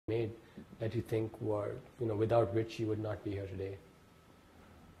made that you think were, without which you would not be here today?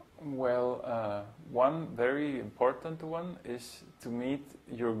 Well, one very important one is to meet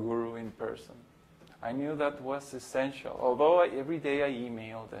your guru in person. I knew that was essential. Although every day I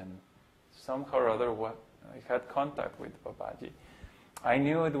emailed and somehow or other I had contact with Babaji, I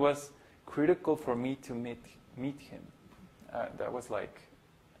knew it was critical for me to meet him. That was like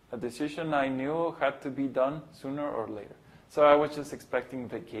a decision I knew had to be done sooner or later. So I was just expecting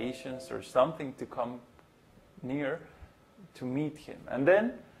vacations or something to come near to meet him. And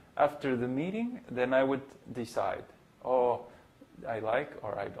then, after the meeting, then I would decide, oh, I like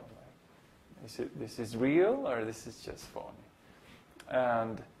or I don't like. This is real or this is just phony?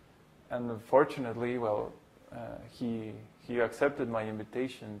 And unfortunately, well, he accepted my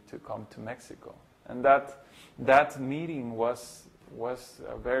invitation to come to Mexico. And that meeting was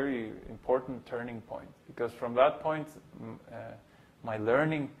a very important turning point, because from that point my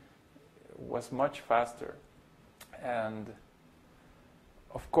learning was much faster. And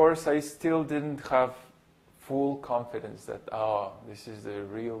of course I still didn't have full confidence that, oh, this is the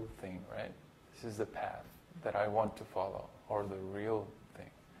real thing, right? This is the path that I want to follow, or the real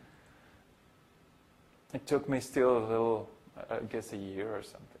thing. It took me still a little, I guess a year or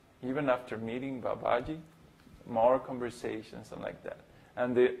something. Even after meeting Babaji, more conversations and like that.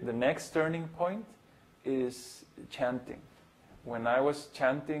 And the next turning point is chanting. When I was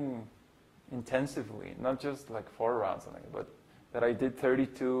chanting intensively, not just like 4 rounds, but that I did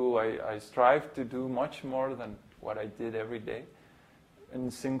 32, I strived to do much more than what I did every day in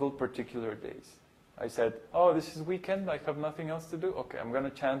single particular days. I said, oh, this is weekend, I have nothing else to do. Okay, I'm going to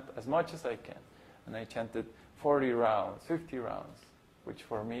chant as much as I can. And I chanted 40 rounds, 50 rounds, which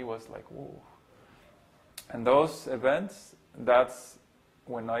for me was like, whoa. And those events, that's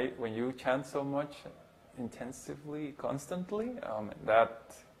when you chant so much intensively, constantly,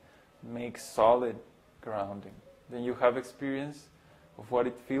 that makes solid grounding. Then you have experience of what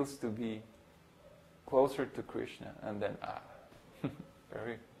it feels to be closer to Krishna, and then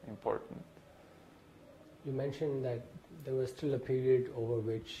very important. You mentioned that there was still a period over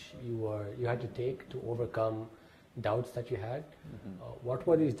which you had to take to overcome doubts that you had. Mm-hmm. What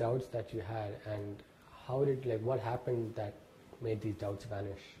were these doubts that you had, and what happened that made these doubts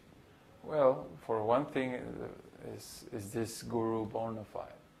vanish? Well, for one thing, is this guru bona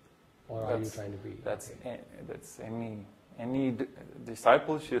fide? Or are you trying to be? That's any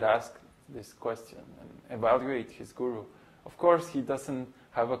disciple should ask this question and evaluate his guru. Of course, he doesn't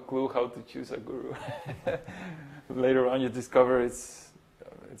have a clue how to choose a guru. Later on, you discover it's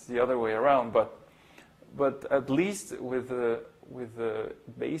the other way around. But at least with the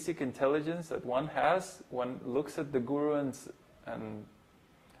basic intelligence that one has, one looks at the guru and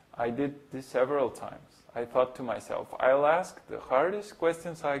I did this several times. I thought to myself, I'll ask the hardest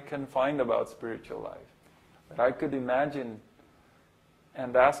questions I can find about spiritual life, that I could imagine,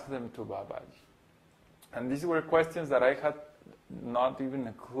 and ask them to Babaji. And these were questions that I had not even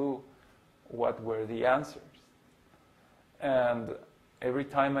a clue what were the answers. And every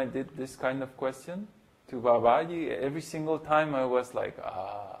time I did this kind of question to Babaji, every single time I was like,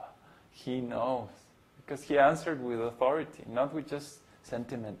 he knows. Because he answered with authority, not with just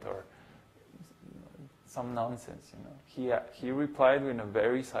sentiment or some nonsense, He replied in a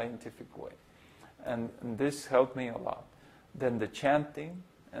very scientific way. And this helped me a lot. Then the chanting,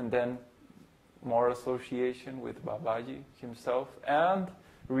 and then more association with Babaji himself, and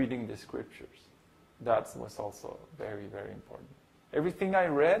reading the scriptures. That was also very, very important. Everything I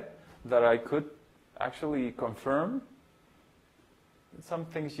read that I could actually confirm, some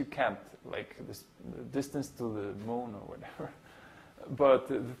things you can't, like the distance to the moon or whatever. But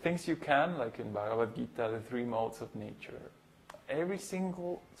the things you can, like in Bhagavad Gita, the 3 modes of nature, every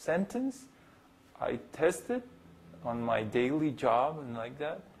single sentence I tested on my daily job and like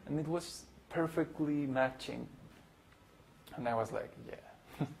that, and it was perfectly matching. And I was like,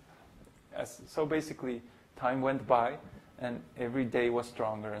 yeah. So basically, time went by, and every day was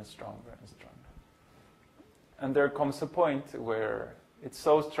stronger and stronger and stronger. And there comes a point where it's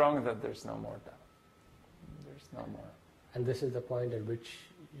so strong that there's no more doubt. There's no more. And this is the point at which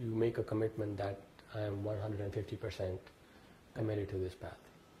you make a commitment that I am 150% committed to this path.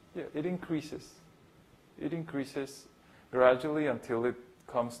 Yeah, it increases. It increases gradually until it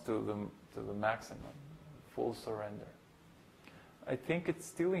comes to the maximum, full surrender. I think it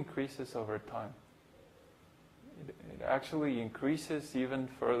still increases over time. It actually increases even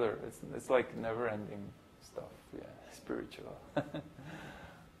further. It's like never-ending stuff, spiritual.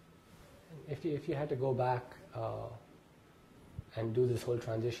 If you had to go back and do this whole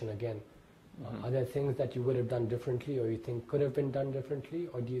transition again, Mm-hmm. Are there things that you would have done differently, or you think could have been done differently,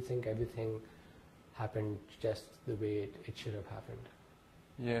 or do you think everything happened just the way it should have happened?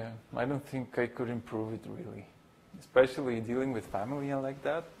 Yeah, I don't think I could improve it really. Especially dealing with family and like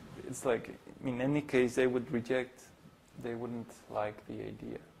that. It's like, in any case, they would reject, they wouldn't like the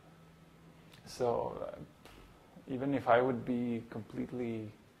idea. So, even if I would be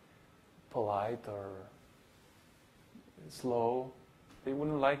completely polite or slow, they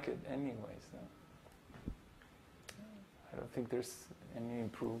wouldn't like it anyways. No? I don't think there's any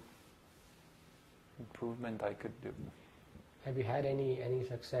improvement I could do. Have you had any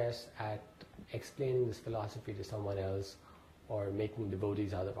success at explaining this philosophy to someone else, or making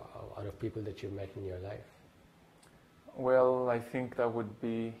devotees out of people that you've met in your life? Well, I think that would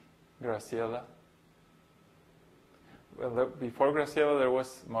be Graciela. Well, before Graciela there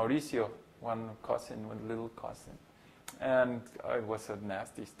was Mauricio, one little cousin. And it was a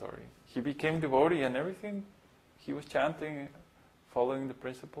nasty story. He became devotee and everything. He was chanting, following the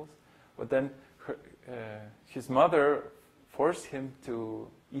principles. But then his mother forced him to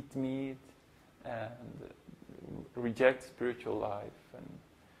eat meat and reject spiritual life. And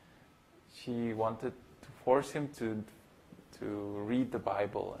she wanted to force him to read the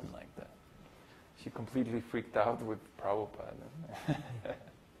Bible and like that. She completely freaked out with Prabhupada.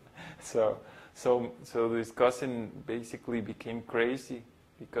 So this cousin basically became crazy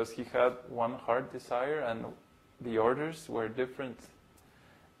because he had one heart desire and the orders were different.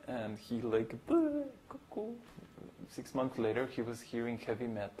 And he 6 months later he was hearing heavy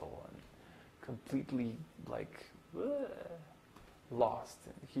metal and completely lost.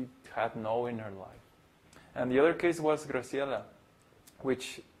 He had no inner life. And the other case was Graciela,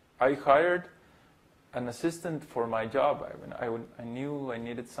 which I hired an assistant for my job. I knew I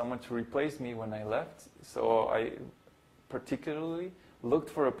needed someone to replace me when I left, so I particularly looked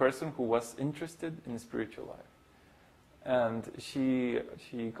for a person who was interested in spiritual life. And she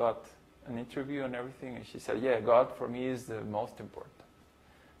got an interview and everything, and she said, yeah, God for me is the most important.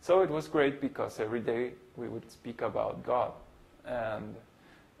 So it was great because every day we would speak about God and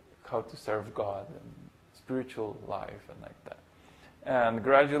how to serve God and spiritual life and like that. And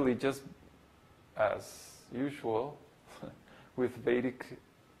gradually, just as usual, with Vedic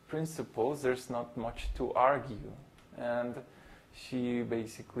principles, there's not much to argue. And she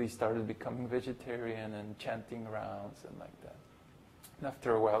basically started becoming vegetarian and chanting rounds and like that. And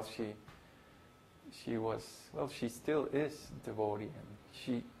after a while, she still is devotee, and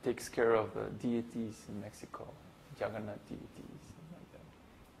she takes care of the deities in Mexico, Jagannath deities and like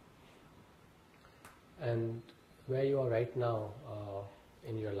that. And where you are right now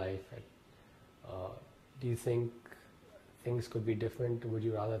in your life, do you think things could be different? Would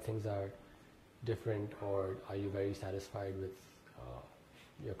you rather things are different, or are you very satisfied with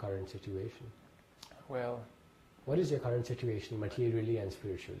your current situation? Well, what is your current situation materially and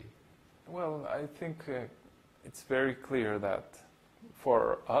spiritually? Well, I think it's very clear that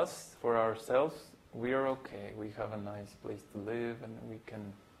for us, for ourselves, we are okay. We have a nice place to live,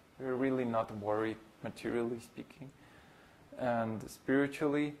 and we're really not worried, materially speaking. And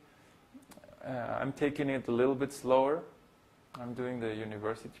spiritually, I'm taking it a little bit slower. I'm doing the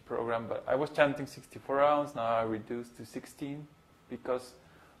university program, but I was chanting 64 rounds. Now I reduced to 16 because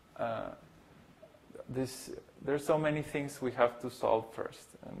there's so many things we have to solve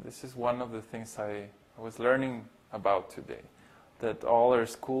first. And this is one of the things I was learning about today, that all our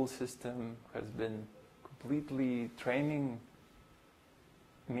school system has been completely training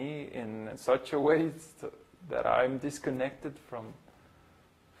me in such a way that I'm disconnected from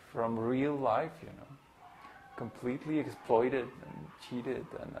real life, completely exploited and cheated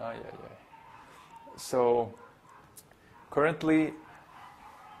and So currently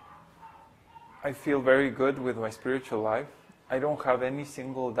I feel very good with my spiritual life. I don't have any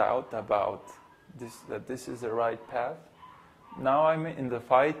single doubt about that this is the right path. Now I'm in the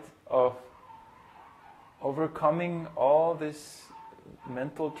fight of overcoming all this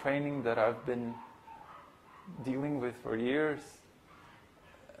mental training that I've been dealing with for years.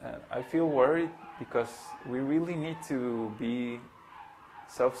 I feel worried because we really need to be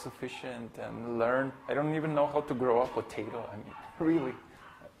self-sufficient and learn. I don't even know how to grow a potato. I mean, really.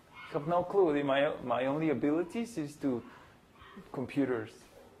 I have no clue. My only abilities is to computers.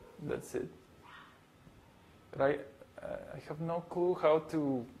 That's it. But I have no clue how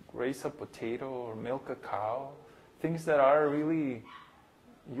to raise a potato or milk a cow. Things that are really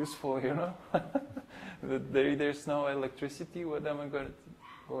useful, There's no electricity. What am I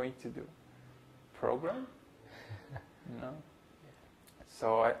going to do? Program? No.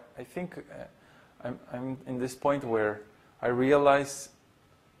 So I think I'm in this point where I realize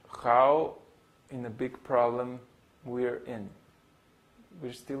how in a big problem we're in.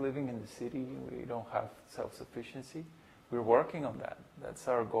 We're still living in the city, we don't have self-sufficiency. We're working on that. That's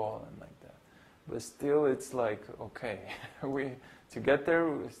our goal and like that. But still it's like, okay, to get there,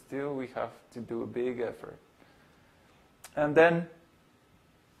 we have to do a big effort. And then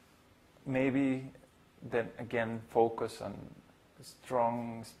maybe then again focus on a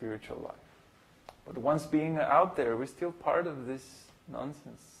strong spiritual life. But once being out there, we're still part of this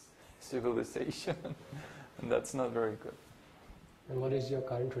nonsense civilization. And that's not very good. And what is your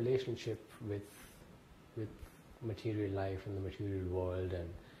current relationship with material life and the material world and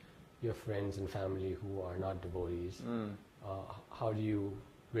your friends and family who are not devotees? How do you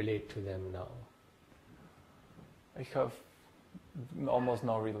relate to them now? I have almost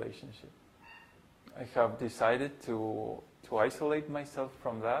no relationship. I have decided to isolate myself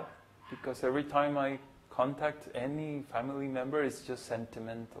from that, because every time I contact any family member, it's just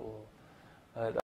sentimental.